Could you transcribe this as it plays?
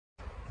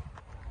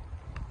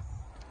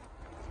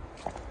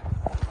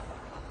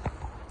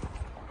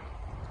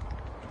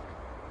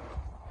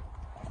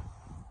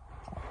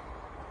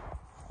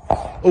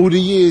all the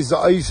years that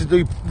I used to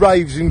do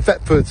raves in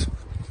Thetford.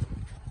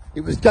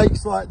 It was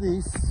gates like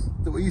this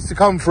that we used to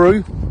come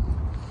through,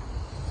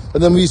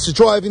 and then we used to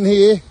drive in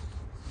here,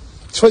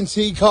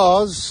 20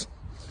 cars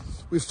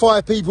with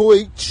 5 people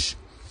each,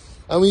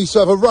 and we used to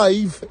have a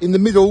rave in the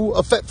middle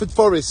of Thetford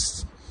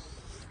Forest.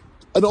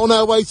 And on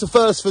our way to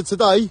Thursford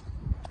today,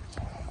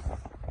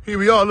 here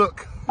we are,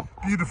 look,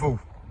 beautiful.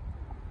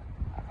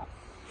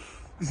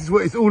 This is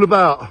what it's all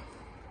about,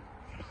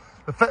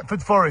 the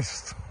Thetford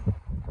Forest.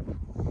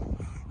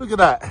 Look at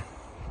that.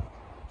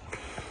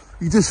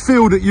 You just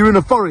feel that you're in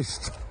a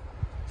forest.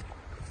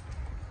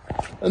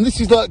 And this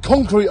is like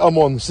concrete I'm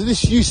on, so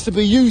this used to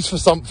be used for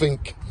something.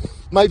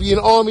 Maybe an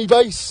army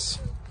base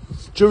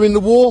during the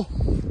war.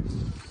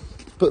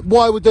 But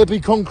why would there be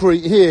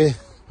concrete here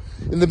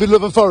in the middle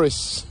of a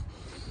forest?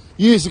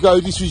 Years ago,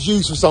 this was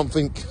used for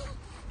something.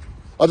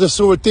 I just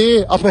saw a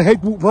deer up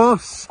ahead walk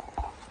past.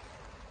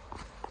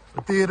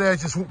 A deer there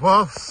just walked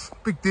past.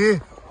 Big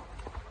deer.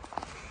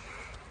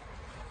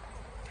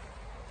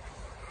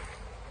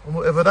 And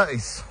whatever that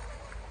is.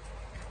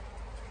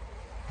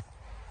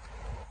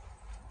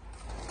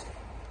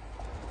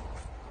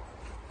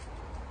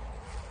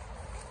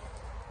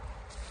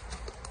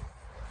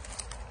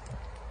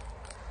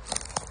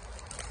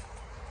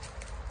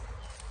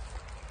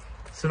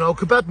 It's an old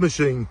kebab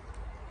machine.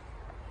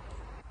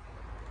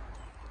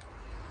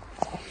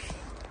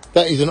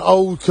 That is an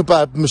old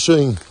kebab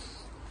machine.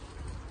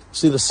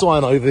 See the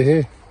sign over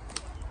here?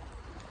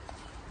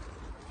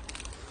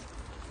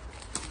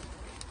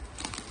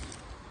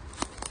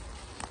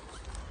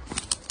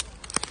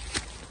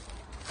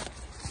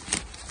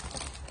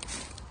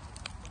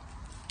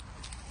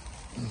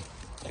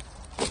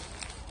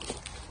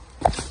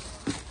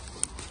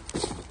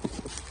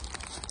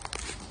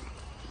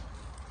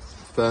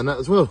 Found that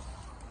as well.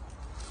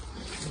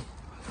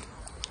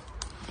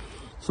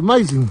 It's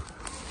amazing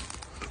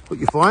what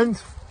you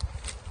find.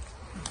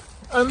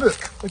 And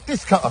look, a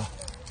disc cutter.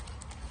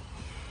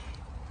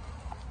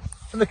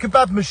 And a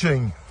kebab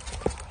machine.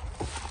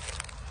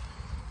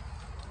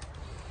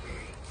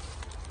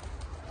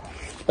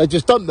 They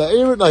just dumped that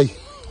here, haven't they?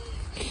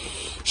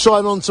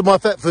 Shine on to my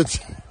Thetford.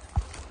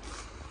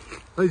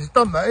 They just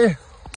dumped that here.